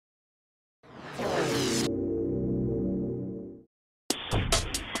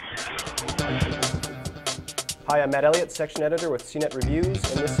Hi, I'm Matt Elliott, Section Editor with CNET Reviews,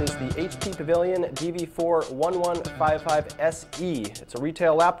 and this is the HP Pavilion Dv4-1155SE. It's a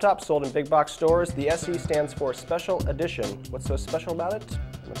retail laptop sold in big box stores. The SE stands for Special Edition. What's so special about it?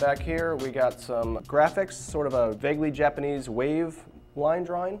 In the back here, we got some graphics, sort of a vaguely Japanese wave line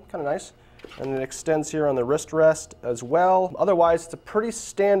drawing, kind of nice. And it extends here on the wrist rest as well. Otherwise, it's a pretty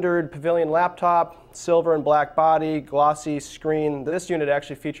standard Pavilion laptop, silver and black body, glossy screen. This unit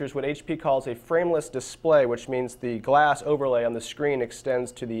actually features what HP calls a frameless display, which means the glass overlay on the screen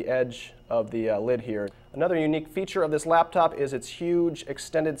extends to the edge of the lid here. Another unique feature of this laptop is its huge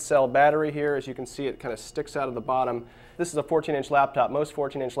extended cell battery here. As you can see, it kind of sticks out of the bottom. This is a 14-inch laptop. Most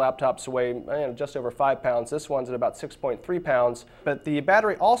 14-inch laptops weigh just over 5 pounds. This one's at about 6.3 pounds. But the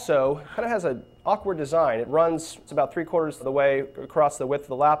battery also kind of has an awkward design. It runs about 3/4 of the way across the width of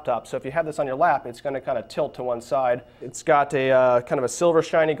the laptop. So if you have this on your lap, it's going to kind of tilt to one side. It's got a kind of a silver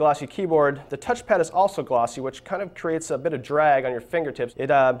shiny glossy keyboard. The touchpad is also glossy, which kind of creates a bit of drag on your fingertips.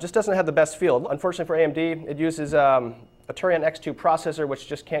 It just doesn't have the best feel. Unfortunately for AMD, it uses a Turion X2 processor, which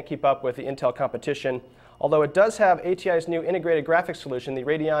just can't keep up with the Intel competition. Although it does have ATI's new integrated graphics solution, the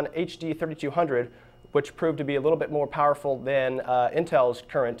Radeon HD 3200, which proved to be a little bit more powerful than Intel's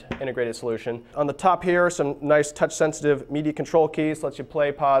current integrated solution. On the top here, some nice touch-sensitive media control keys, lets you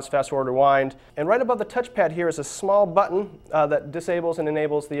play, pause, fast-forward, rewind. And right above the touchpad here is a small button that disables and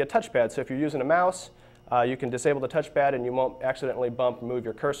enables the touchpad. So if you're using a mouse, you can disable the touchpad and you won't accidentally bump and move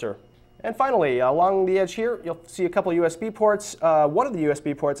your cursor. And finally, along the edge here, you'll see a couple of USB ports. One of the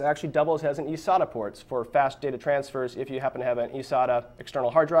USB ports actually doubles as an eSATA port for fast data transfers if you happen to have an eSATA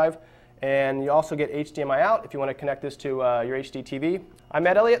external hard drive. And you also get HDMI out if you want to connect this to your HD TV. I'm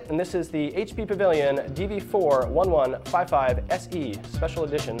Matt Elliott, and this is the HP Pavilion Dv4-1155SE Special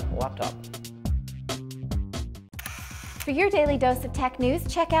Edition laptop. For your daily dose of tech news,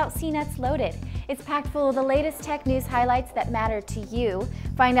 check out CNET's Loaded. It's packed full of the latest tech news highlights that matter to you.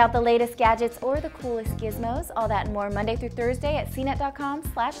 Find out the latest gadgets or the coolest gizmos, all that and more Monday through Thursday at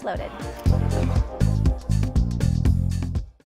cnet.com/loaded.